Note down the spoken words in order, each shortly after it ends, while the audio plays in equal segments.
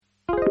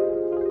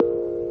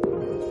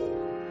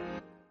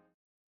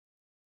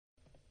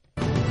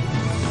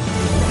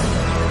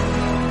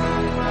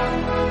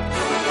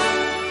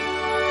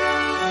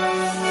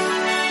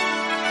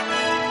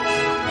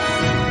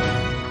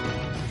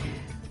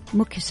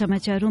मुख्य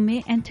समाचारों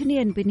में एंथनी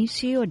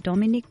अल्बनीज़ी और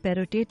डोमिनिक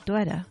पेरोटेट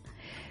द्वारा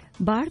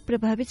बाढ़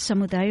प्रभावित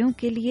समुदायों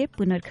के लिए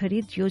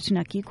पुनर्खरीद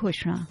योजना की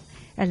घोषणा।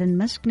 एलन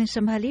मस्क ने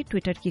संभाली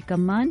ट्विटर की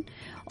कमान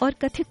और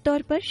कथित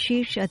तौर पर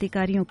शीर्ष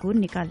अधिकारियों को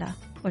निकाला।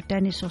 और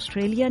टेनिस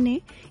ऑस्ट्रेलिया ने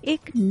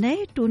एक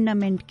नए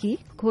टूर्नामेंट की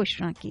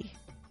घोषणा की।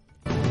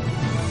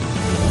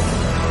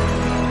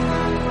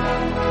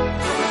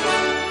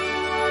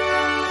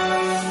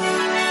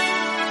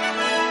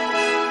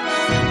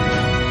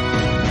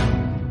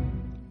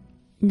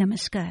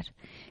 नमस्कार,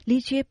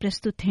 लीजिए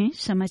प्रस्तुत हैं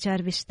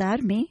समाचार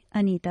विस्तार में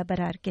अनीता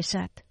बरार के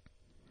साथ।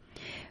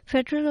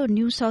 फेडरल और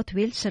न्यू साउथ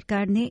वेल्स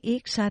सरकार ने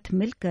एक साथ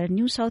मिलकर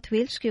न्यू साउथ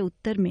वेल्स के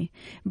उत्तर में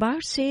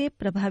बाढ़ से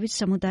प्रभावित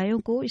समुदायों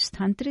को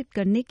स्थानांतरित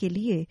करने के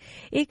लिए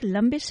एक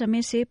लंबे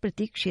समय से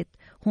प्रतीक्षित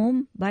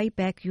होम बाई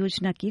बैक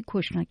योजना की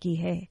घोषणा की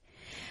है।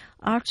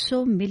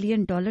 $800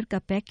 मिलियन का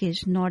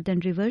पैकेज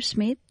नॉर्दर्न रिवर्स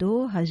में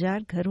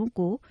 2000 घरों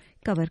को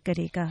कवर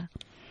करेगा।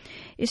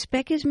 इस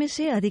पैकेज में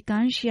से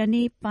अधिकांश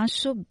यानी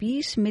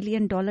 $520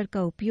 मिलियन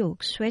का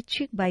उपयोग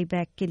स्वैच्छिक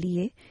बाईबैक के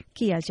लिए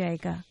किया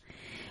जाएगा।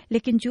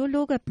 लेकिन जो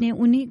लोग अपने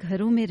उन्हीं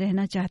घरों में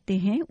रहना चाहते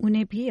हैं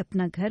उन्हें भी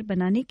अपना घर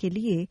बनाने के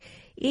लिए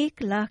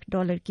 $1 लाख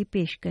की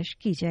पेशकश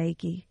की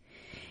जाएगी।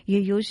 ये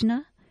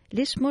योजना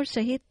लिसमोर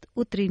सहित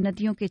उत्तरी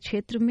नदियों के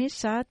क्षेत्र में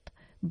 7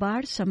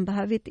 बाढ़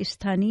संभावित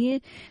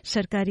स्थानीय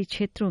सरकारी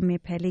क्षेत्रों में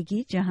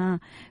फैलेगी, जहां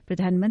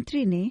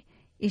प्रधानमंत्री ने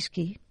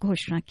इसकी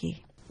घोषणा की।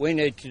 We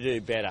need to do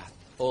better,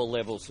 all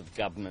levels of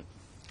government.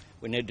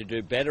 We need to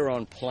do better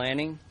on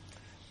planning,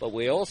 but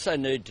we also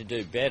need to do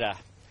better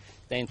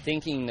than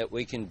thinking that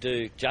we can do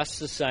just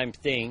the same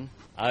thing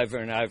over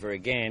and over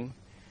again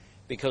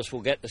because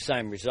we'll get the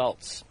same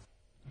results.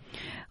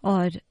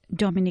 और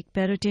Dominic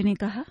Perrottet ने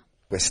कहा,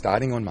 We're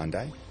starting on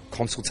Monday.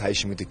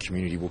 Consultation with the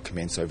community will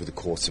commence over the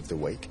course of the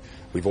week.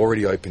 We've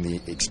already opened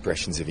the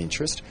expressions of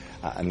interest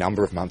a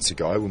number of months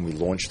ago when we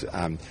launched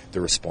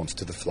the response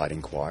to the flood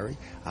inquiry,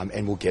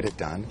 and we'll get it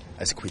done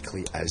as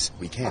quickly as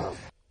we can.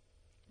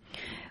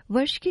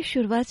 वर्ष की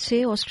शुरुआत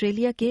से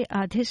Australia के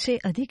आधे से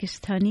अधिक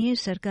स्थानीय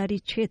सरकारी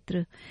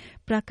क्षेत्र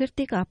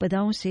प्राकृतिक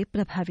आपदाओं से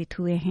प्रभावित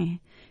हुए हैं।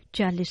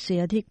 40 से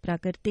अधिक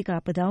प्राकृतिक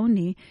आपदाओं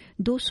ने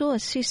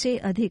 280 से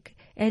अधिक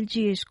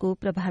LGAs को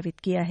प्रभावित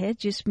किया है,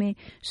 जिसमें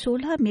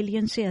 16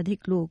 मिलियन से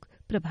अधिक लोग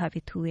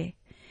प्रभावित हुए।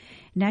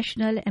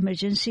 नेशनल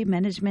इमरजेंसी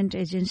मैनेजमेंट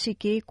एजेंसी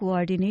के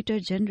कोऑर्डिनेटर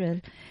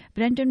जनरल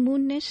ब्रेंडन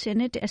मून ने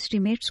सेनेट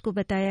एस्टीमेट्स को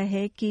बताया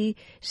है कि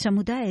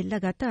समुदाय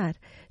लगातार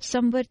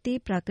समवर्ती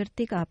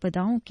प्राकृतिक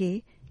आपदाओं के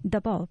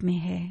दबाव में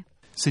है।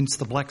 Since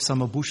the Black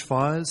Summer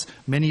bushfires,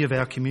 many of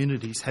our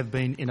communities have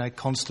been in a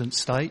constant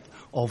state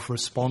of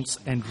response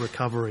and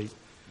recovery.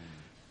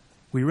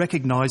 We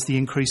recognise the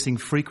increasing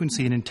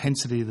frequency and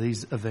intensity of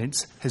these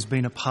events has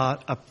been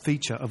a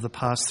feature of the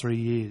past 3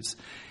 years.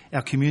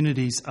 Our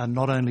communities are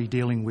not only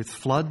dealing with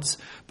floods,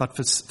 but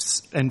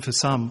for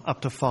some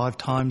up to 5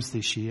 times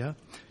this year,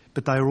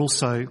 but they are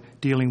also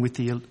dealing with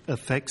the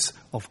effects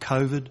of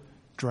COVID,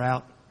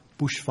 drought,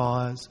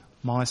 bushfires,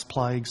 mice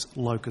plagues,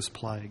 locust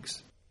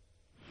plagues.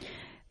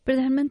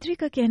 प्रधानमंत्री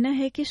का कहना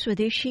है कि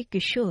स्वदेशी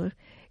किशोर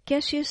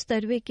Cassius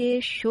तर्वे के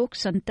शोक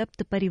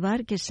संतप्त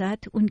परिवार के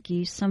साथ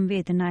उनकी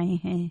संवेदनाएं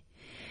हैं।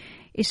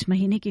 इस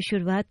महीने की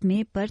शुरुआत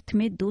में पर्थ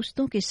में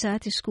दोस्तों के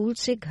साथ स्कूल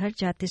से घर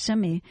जाते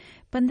समय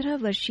 15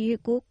 वर्षीय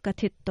को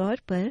कथित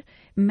तौर पर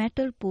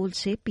मेटल पोल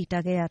से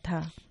पीटा गया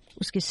था।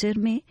 उसके सिर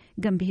में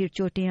गंभीर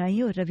चोटें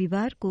आई और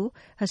रविवार को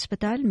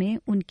अस्पताल में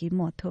उनकी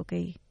मौत हो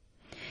गई।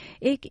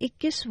 एक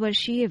 21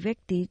 वर्षीय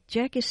व्यक्ति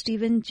जैक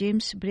स्टीवन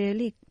जेम्स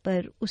ब्रेयली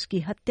पर उसकी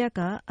हत्या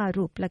का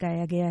आरोप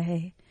लगाया गया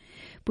है।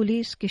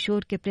 पुलिस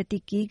किशोर के प्रति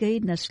की गई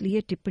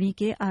नस्लीय टिप्पणी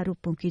के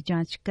आरोपों की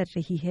जांच कर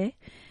रही है।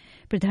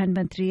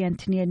 प्रधानमंत्री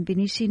एंथनी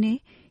अल्बनीज़ी ने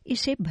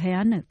इसे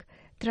भयानक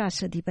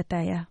त्रासदी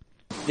बताया।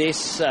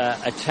 This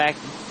attack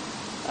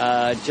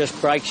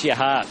just breaks your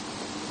heart.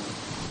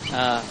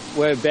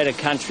 We're a better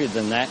country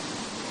than that,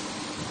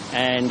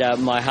 and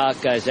my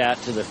heart goes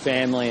out to the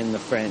family and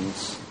the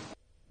friends.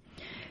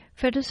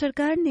 Federal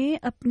सरकार ने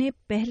अपने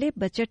पहले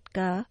बजट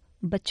का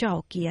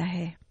बचाव किया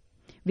है।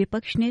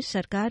 विपक्ष ने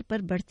सरकार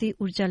पर बढ़ती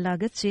ऊर्जा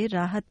लागत से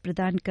राहत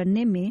प्रदान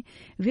करने में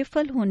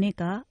विफल होने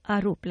का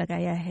आरोप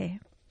लगाया है।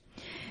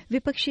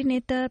 विपक्षी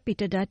नेता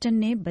पीटर डाटन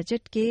ने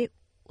बजट के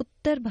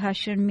उत्तर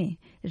भाषण में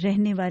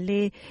रहने वाले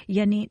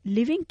यानी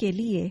लिविंग के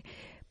लिए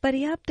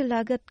पर्याप्त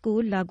लागत को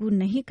लागू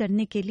नहीं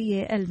करने के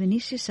लिए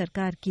अल्बनीज़ी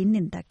सरकार की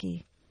निंदा की।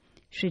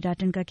 श्री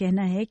डाटन का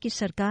कहना है कि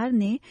सरकार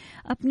ने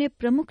अपने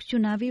प्रमुख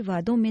चुनावी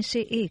वादों में से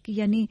एक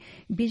यानी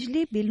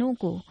बिजली बिलों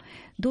को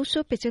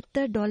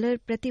 $275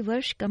 प्रति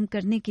वर्ष कम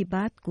करने की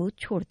बात को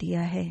छोड़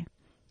दिया है।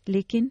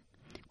 लेकिन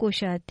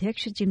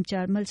कोषाध्यक्ष जिम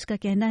चार्मल्स का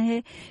कहना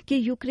है कि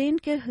यूक्रेन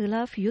के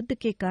खिलाफ युद्ध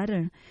के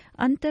कारण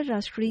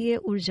अंतर्राष्ट्रीय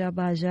ऊर्जा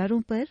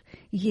बाजारों पर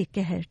ये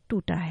कहर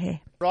टूटा है।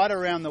 Right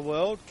around the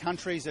world,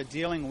 countries are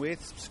dealing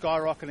with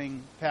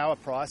skyrocketing power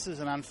prices,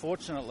 and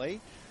unfortunately,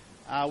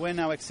 we're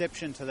no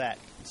exception to that.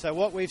 So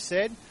what we've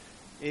said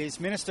is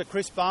Minister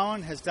Chris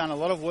Bowen has done a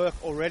lot of work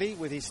already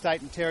with his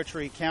state and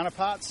territory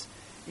counterparts.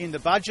 In the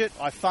budget,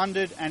 I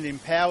funded and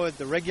empowered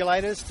the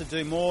regulators to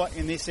do more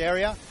in this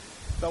area.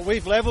 But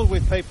we've levelled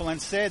with people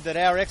and said that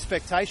our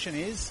expectation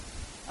is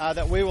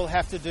that we will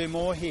have to do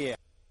more here.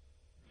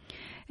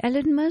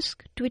 Elon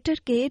Musk Twitter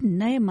के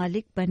नए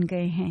मालिक बन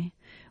गए हैं।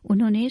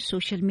 उन्होंने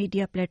social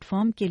media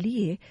platform के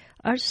लिए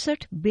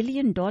 $68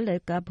 billion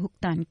का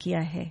भुगतान किया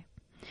है।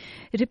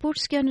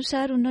 रिपोर्ट्स के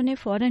अनुसार उन्होंने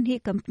फौरन ही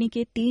कंपनी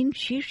के 3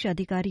 शीर्ष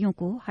अधिकारियों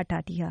को हटा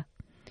दिया।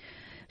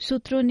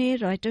 सूत्रों ने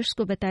रॉयटर्स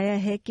को बताया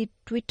है कि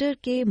ट्विटर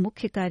के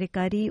मुख्य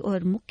कार्यकारी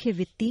और मुख्य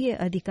वित्तीय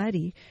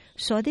अधिकारी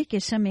सौदे के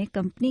समय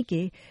कंपनी के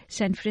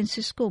सैन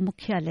फ्रांसिस्को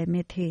मुख्यालय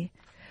में थे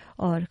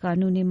और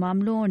कानूनी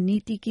मामलों और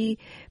नीति की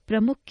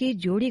प्रमुख की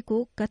जोड़ी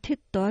को कथित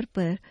तौर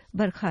पर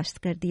बर्खास्त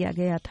कर दिया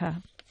गया था।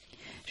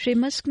 श्री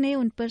मस्क ने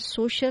उन पर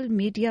सोशल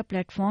मीडिया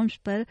प्लेटफॉर्म्स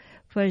पर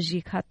फर्जी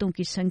खातों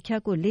की संख्या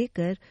को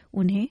लेकर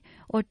उन्हें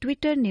और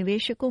ट्विटर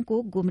निवेशकों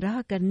को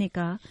गुमराह करने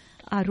का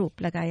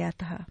आरोप लगाया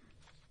था।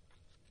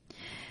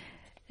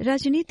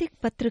 राजनीतिक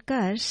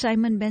पत्रकार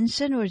साइमन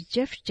बेंसन और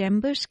जेफ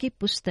चैम्बर्स की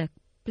पुस्तक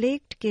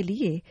प्लेग्ड के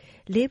लिए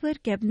लेबर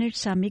कैबिनेट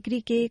सामग्री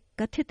के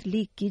कथित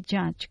लीक की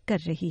जांच कर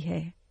रही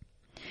है।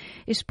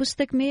 इस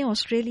पुस्तक में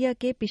ऑस्ट्रेलिया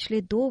के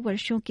पिछले 2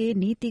 वर्षों के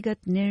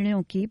नीतिगत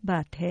निर्णयों की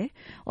बात है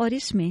और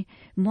इसमें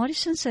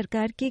मॉरिसन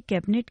सरकार की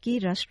कैबिनेट की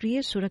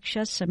राष्ट्रीय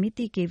सुरक्षा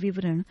समिति के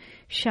विवरण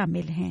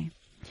शामिल हैं।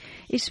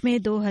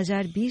 इसमें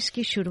 2020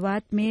 की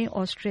शुरुआत में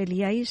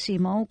ऑस्ट्रेलियाई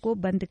सीमाओं को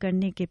बंद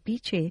करने के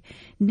पीछे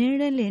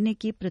निर्णय लेने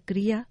की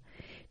प्रक्रिया,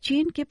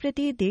 चीन के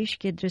प्रति देश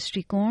के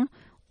दृष्टिकोण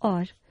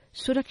और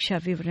सुरक्षा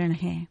विवरण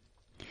हैं।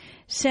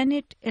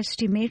 सेनेट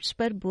एस्टीमेट्स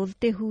पर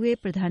बोलते हुए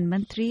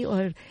प्रधानमंत्री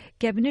और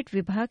कैबिनेट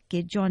विभाग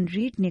के जॉन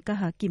रीड ने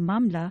कहा कि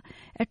मामला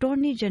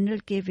अटॉर्नी जनरल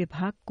के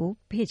विभाग को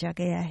भेजा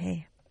गया है।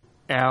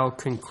 Our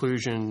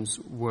conclusions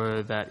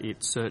were that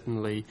it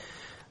certainly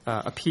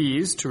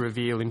appears to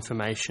reveal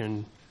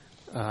information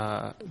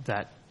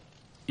that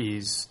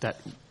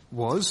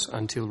was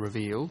until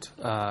revealed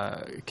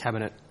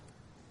cabinet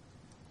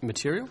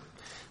material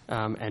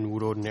and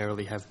would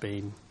ordinarily have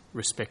been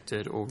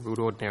respected or would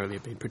ordinarily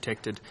have been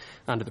protected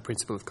under the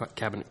principle of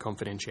cabinet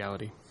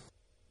confidentiality.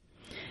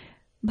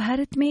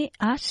 Bharat में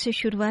आज से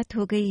शुरुआत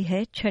हो गई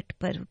है छठ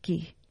पर्व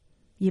की।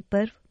 ये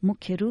पर्व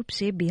मुख्य रूप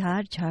से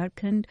बिहार,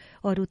 झारखंड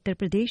और उत्तर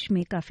प्रदेश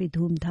में काफी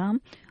धूमधाम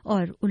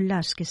और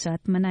उल्लास के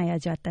साथ मनाया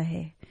जाता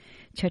है।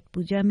 छठ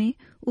पूजा में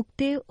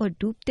उगते और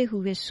डूबते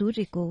हुए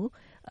सूर्य को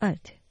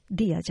अर्घ्य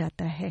दिया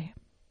जाता है।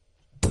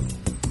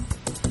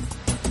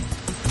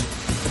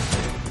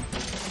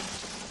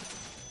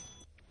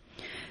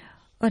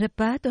 और अब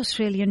बात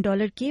ऑस्ट्रेलियन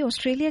डॉलर की।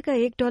 ऑस्ट्रेलिया का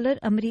 $1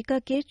 अमेरिका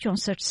के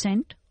 64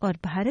 सेंट और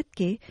भारत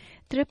के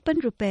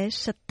 53 रुपए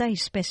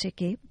 27 पैसे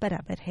के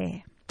बराबर है।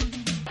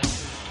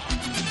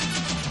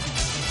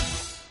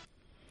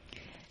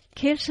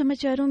 खेल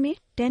समाचारों में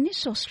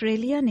टेनिस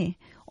ऑस्ट्रेलिया ने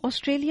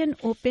ऑस्ट्रेलियन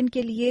ओपन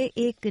के लिए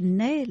एक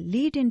नए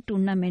लीड इन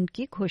टूर्नामेंट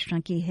की घोषणा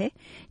की है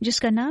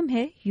जिसका नाम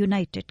है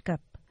यूनाइटेड कप।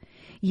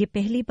 ये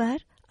पहली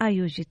बार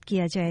आयोजित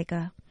किया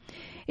जाएगा।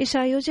 इस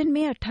आयोजन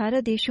में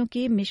 18 देशों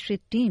की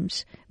मिश्रित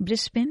टीम्स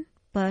ब्रिस्बेन,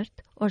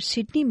 पर्थ और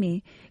सिडनी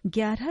में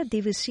 11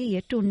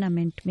 दिवसीय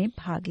टूर्नामेंट में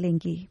भाग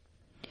लेंगी।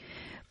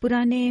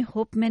 पुराने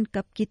होपमैन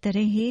कप की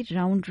तरह ही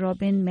राउंड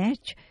रॉबिन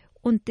मैच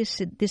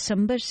 29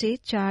 दिसंबर से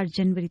 4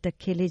 जनवरी तक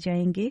खेले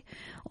जाएंगे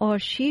और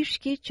शीर्ष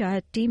की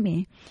 4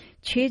 टीमें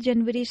 6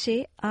 जनवरी से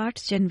 8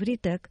 जनवरी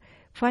तक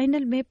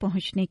फाइनल में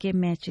पहुंचने के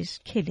मैचेस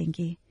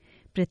खेलेंगी।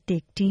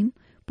 प्रत्येक टीम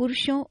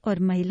पुरुषों और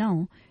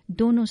महिलाओं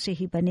दोनों से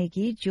ही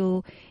बनेगी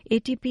जो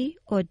ATP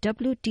और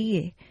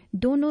WTA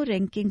दोनों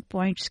रैंकिंग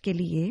पॉइंट्स के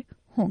लिए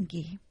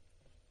होंगी।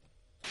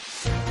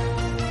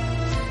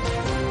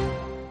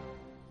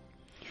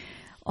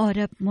 और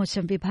अब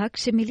मौसम विभाग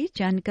से मिली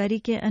जानकारी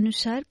के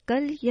अनुसार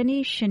कल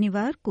यानी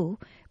शनिवार को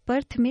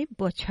पर्थ में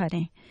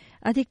बौछारें।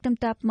 अधिकतम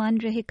तापमान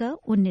रहेगा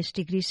 19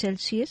 डिग्री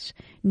सेल्सियस,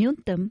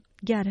 न्यूनतम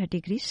 11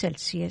 डिग्री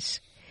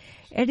सेल्सियस।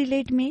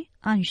 एडिलेड में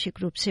आंशिक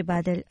रूप से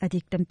बादल,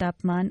 अधिकतम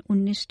तापमान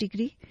 19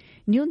 डिग्री,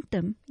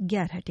 न्यूनतम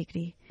 11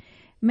 डिग्री।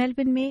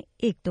 मेलबर्न में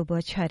 1-2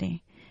 बौछारें,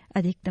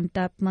 अधिकतम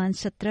तापमान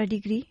 17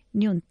 डिग्री,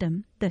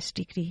 न्यूनतम 10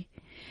 डिग्री।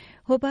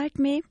 होबार्ट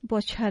में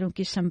बौछारों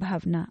की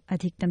संभावना,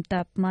 अधिकतम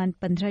तापमान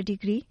 15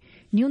 डिग्री,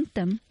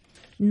 न्यूनतम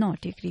 9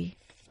 डिग्री।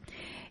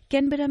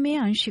 कैनबरा में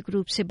आंशिक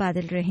रूप से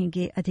बादल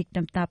रहेंगे,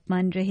 अधिकतम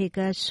तापमान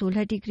रहेगा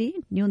 16 डिग्री,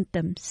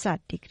 न्यूनतम 7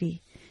 डिग्री।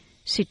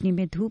 सिडनी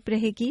में धूप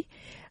रहेगी,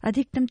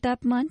 अधिकतम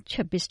तापमान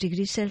 26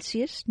 डिग्री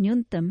सेल्सियस,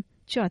 न्यूनतम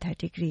 14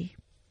 डिग्री।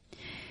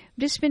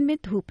 ब्रिस्बेन में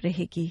धूप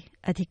रहेगी,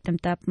 अधिकतम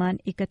तापमान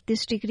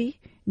 31 डिग्री,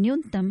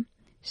 न्यूनतम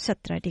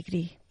 17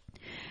 डिग्री।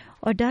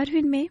 और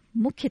डार्विन में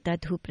मुख्यतः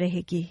धूप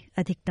रहेगी,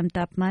 अधिकतम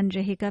तापमान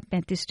रहेगा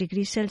 35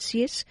 डिग्री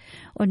सेल्सियस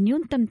और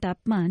न्यूनतम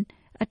तापमान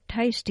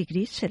 28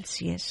 डिग्री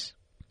सेल्सियस।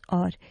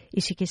 और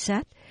इसी के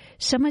साथ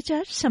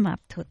समाचार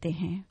समाप्त होते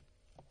हैं।